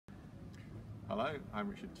Hello, I'm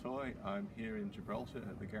Richard Toye. I'm here in Gibraltar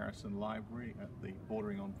at the Garrison Library at the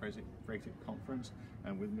Bordering Brexit conference,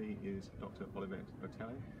 and with me is Dr Olivette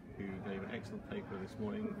Otele, who gave an excellent paper this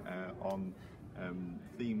morning on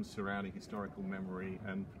themes surrounding historical memory,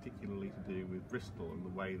 and particularly to do with Bristol and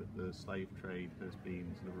the way that the slave trade has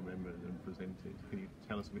been sort of remembered and presented. Can you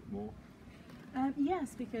tell us a bit more?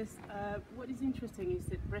 Yes, because what is interesting is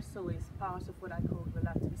that Bristol is part of what I call the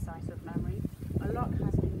reluctant site of memory. A lot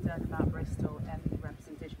has been done about Bristol and the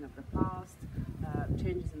representation of the past,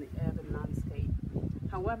 changes in the urban landscape.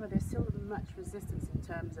 However, there's still much resistance in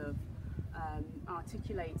terms of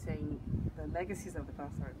articulating the legacies of the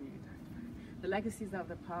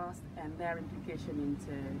past, and their implication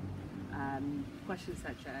into questions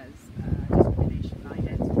such as discrimination,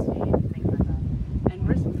 identity, and things like that. And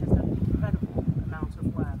Bristol has done an incredible amount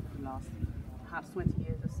of work in the last perhaps 20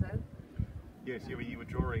 years or so. Yes, you were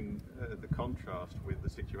drawing the contrast with the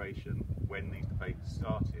situation when these debates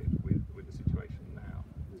started with the situation now.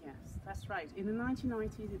 Yes, that's right. In the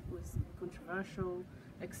 1990s it was controversial,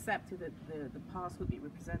 accepted that the past would be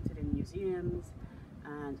represented in museums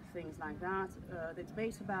and things like that. The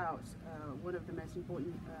debate about one of the most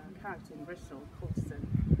important characters in Bristol, Colston,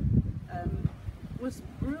 was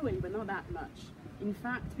brewing, but not that much. In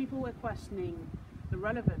fact, people were questioning the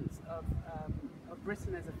relevance of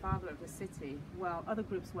Britain as a father of the city, while other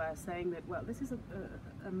groups were saying that, well, this is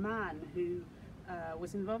a man who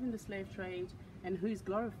was involved in the slave trade and who is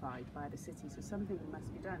glorified by the city, so something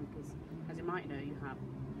must be done, because, as you might know, you have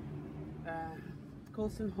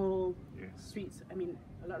Colston Hall, yes, streets, I mean,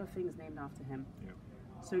 a lot of things named after him. Yeah.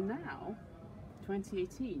 So now,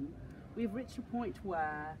 2018, we've reached a point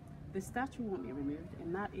where the statue won't be removed,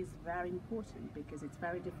 and that is very important because it's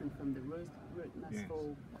very different from the Road Must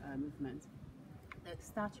Fall movement. The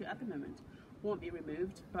statue at the moment won't be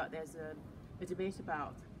removed, but there's a debate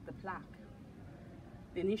about the plaque.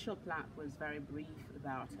 The initial plaque was very brief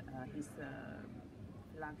about his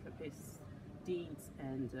philanthropist deeds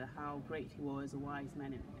and how great he was, a wise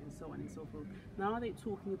man, and so on and so forth. Now they're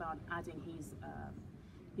talking about adding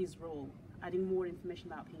his role, adding more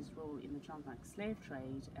information about his role in the transatlantic slave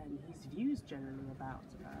trade and his views generally about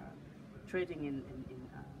trading in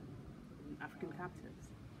African captives.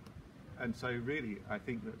 And so really, I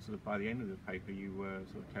think that sort of by the end of the paper you were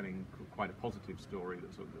sort of telling quite a positive story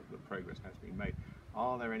that sort of the progress has been made.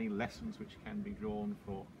 Are there any lessons which can be drawn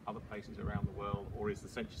for other places around the world, or is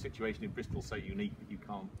the situation in Bristol so unique that you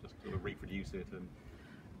can't just sort of reproduce it? And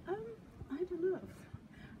I don't know.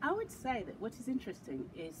 I would say that what is interesting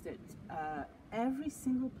is that every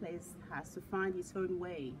single place has to find its own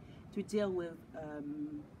way to deal with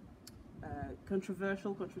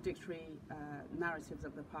controversial, contradictory narratives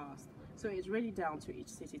of the past. So it's really down to each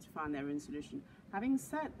city to find their own solution. Having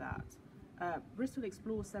said that, Bristol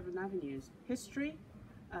explores several avenues: history,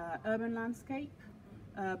 urban landscape,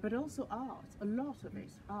 but also art. A lot of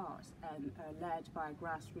it art, and led by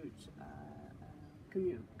grassroots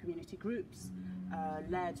community groups,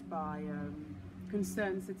 led by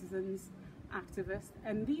concerned citizens, activists,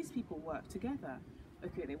 and these people work together.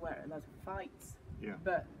 Okay, there were a lot of fights,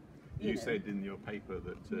 but you said in your paper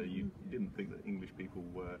that you didn't think that English people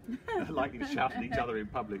were likely to shout at each other in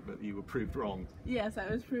public, but you were proved wrong. Yes, I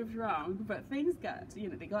was proved wrong, but things got,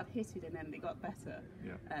 they got heated and then they got better.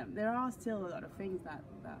 Yeah. There are still a lot of things that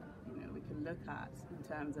we can look at in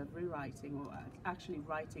terms of rewriting or actually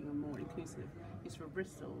writing a more inclusive history of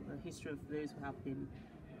Bristol, the history of those who have been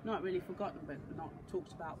not really forgotten but not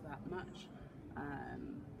talked about that much.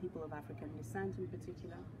 People of African descent in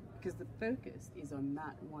particular, because the focus is on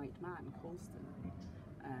that white man, Colston,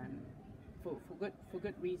 for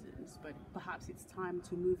good reasons, but perhaps it's time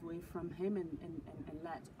to move away from him and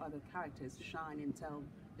let other characters shine and tell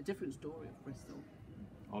a different story of Bristol.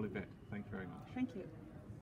 Olivette, thank you very much. Thank you.